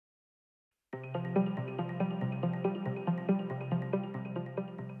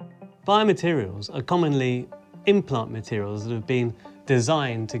Biomaterials are commonly implant materials that have been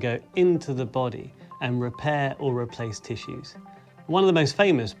designed to go into the body and repair or replace tissues. One of the most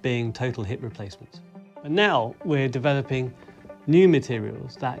famous being total hip replacements. But now we're developing new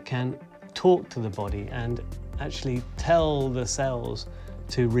materials that can talk to the body and actually tell the cells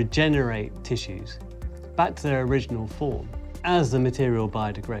to regenerate tissues back to their original form as the material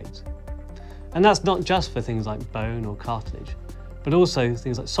biodegrades. And that's not just for things like bone or cartilage, but also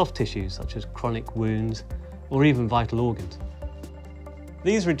things like soft tissues such as chronic wounds or even vital organs.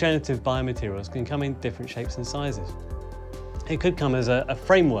 These regenerative biomaterials can come in different shapes and sizes. It could come as a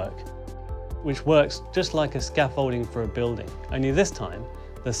framework, which works just like a scaffolding for a building, only this time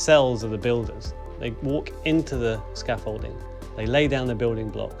the cells are the builders. They walk into the scaffolding, they lay down the building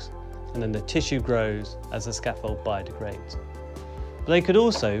blocks, and then the tissue grows as the scaffold biodegrades. But they could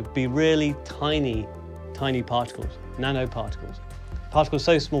also be really tiny particles, nanoparticles, particles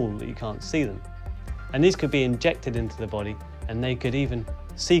so small that you can't see them. And these could be injected into the body, and they could even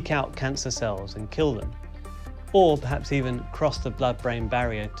seek out cancer cells and kill them, or perhaps even cross the blood-brain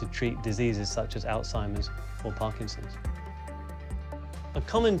barrier to treat diseases such as Alzheimer's or Parkinson's. A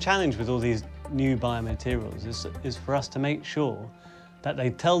common challenge with all these new biomaterials is for us to make sure that they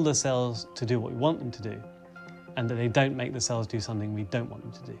tell the cells to do what we want them to do, and that they don't make the cells do something we don't want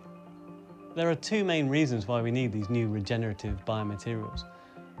them to do. There are two main reasons why we need these new regenerative biomaterials.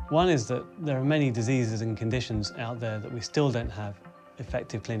 One is that there are many diseases and conditions out there that we still don't have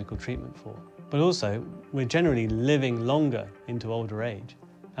effective clinical treatment for. But also, we're generally living longer into older age,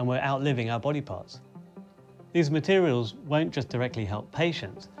 and we're outliving our body parts. These materials won't just directly help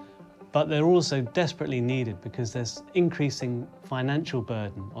patients, but they're also desperately needed because there's increasing financial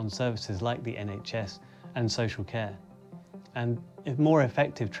burden on services like the NHS and social care. And if more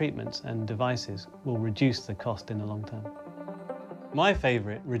effective treatments and devices will reduce the cost in the long term. My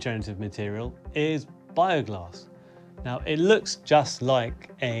favourite regenerative material is bioglass. Now, it looks just like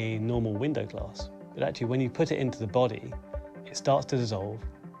a normal window glass, but actually when you put it into the body, it starts to dissolve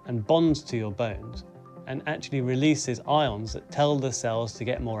and bonds to your bones and actually releases ions that tell the cells to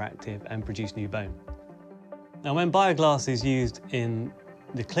get more active and produce new bone. Now, when bioglass is used in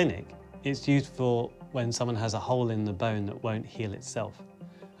the clinic, it's used for when someone has a hole in the bone that won't heal itself.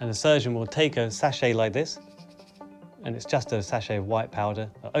 And the surgeon will take a sachet like this, and it's just a sachet of white powder.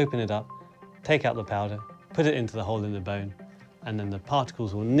 They'll open it up, take out the powder, put it into the hole in the bone, and then the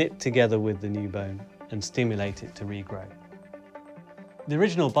particles will knit together with the new bone and stimulate it to regrow. The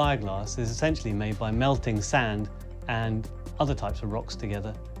original bioglass is essentially made by melting sand and other types of rocks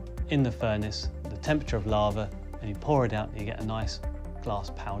together in the furnace, the temperature of lava, and you pour it out and you get a nice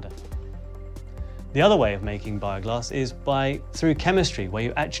glass powder. The other way of making bioglass is through chemistry, where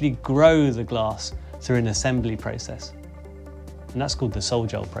you actually grow the glass through an assembly process. And that's called the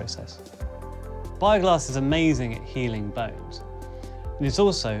sol-gel process. Bioglass is amazing at healing bones. And it's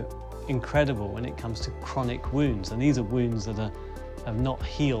also incredible when it comes to chronic wounds. And these are wounds that have not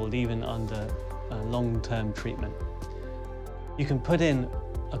healed even under long-term treatment. You can put in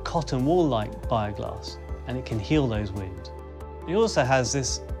a cotton wool-like bioglass and it can heal those wounds. It also has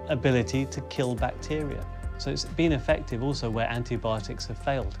this ability to kill bacteria. So it's been effective also where antibiotics have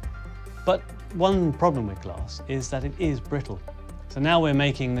failed. But one problem with glass is that it is brittle. So now we're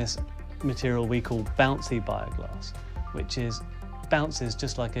making this material we call bouncy bioglass, which bounces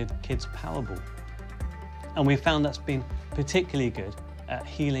just like a kid's power ball. And we found that's been particularly good at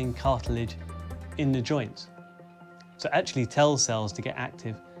healing cartilage in the joints. So it actually tells cells to get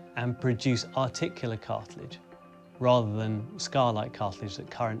active and produce articular cartilage, rather than scar-like cartilage that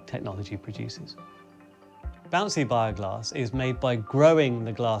current technology produces. Bouncy bioglass is made by growing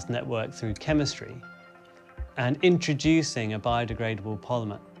the glass network through chemistry and introducing a biodegradable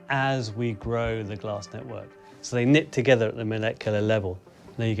polymer as we grow the glass network. So they knit together at the molecular level.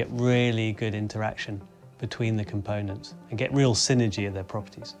 Now you get really good interaction between the components and get real synergy of their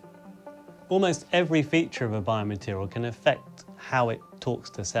properties. Almost every feature of a biomaterial can affect how it talks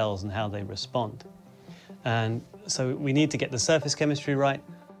to cells and how they respond. And so we need to get the surface chemistry right,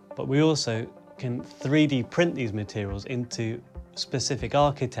 but we also can 3D print these materials into specific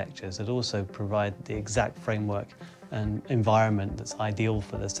architectures that also provide the exact framework and environment that's ideal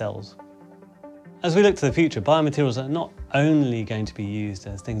for the cells. As we look to the future, biomaterials are not only going to be used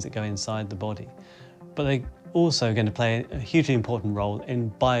as things that go inside the body, but they're also going to play a hugely important role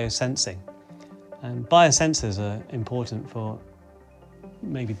in biosensing. And biosensors are important for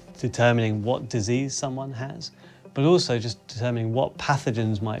maybe determining what disease someone has, but also just determining what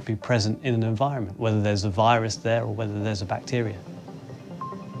pathogens might be present in an environment, whether there's a virus there or whether there's a bacteria.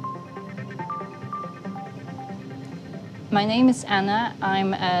 My name is Anna.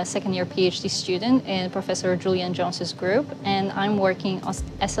 I'm a second-year PhD student in Professor Julian Jones's group, and I'm working on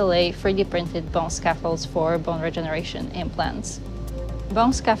SLA 3D printed bone scaffolds for bone regeneration implants.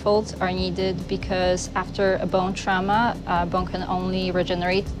 Bone scaffolds are needed because after a bone trauma, bone can only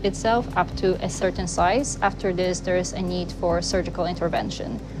regenerate itself up to a certain size. After this, there is a need for surgical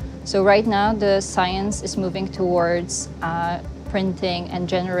intervention. So right now, the science is moving towards printing and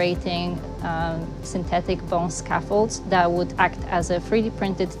generating synthetic bone scaffolds that would act as a 3D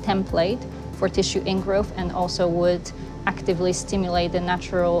printed template for tissue ingrowth and also would actively stimulate the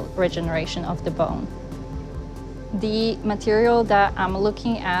natural regeneration of the bone. The material that I'm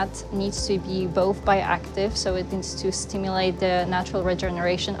looking at needs to be both bioactive, so it needs to stimulate the natural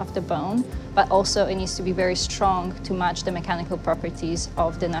regeneration of the bone, but also it needs to be very strong to match the mechanical properties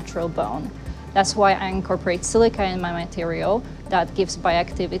of the natural bone. That's why I incorporate silica in my material that gives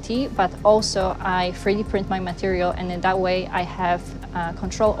bioactivity, but also I 3D print my material, and in that way I have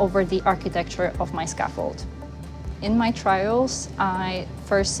control over the architecture of my scaffold. In my trials, I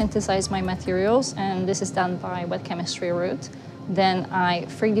first synthesize my materials, and this is done by wet chemistry route. Then I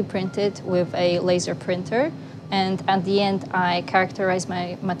 3D print it with a laser printer, and at the end I characterize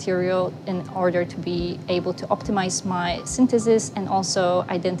my material in order to be able to optimize my synthesis and also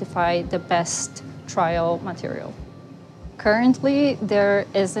identify the best trial material. Currently, there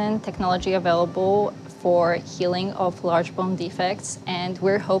isn't technology available for healing of large bone defects, and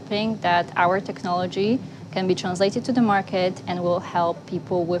we're hoping that our technology can be translated to the market and will help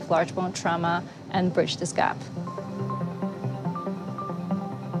people with large bone trauma and bridge this gap.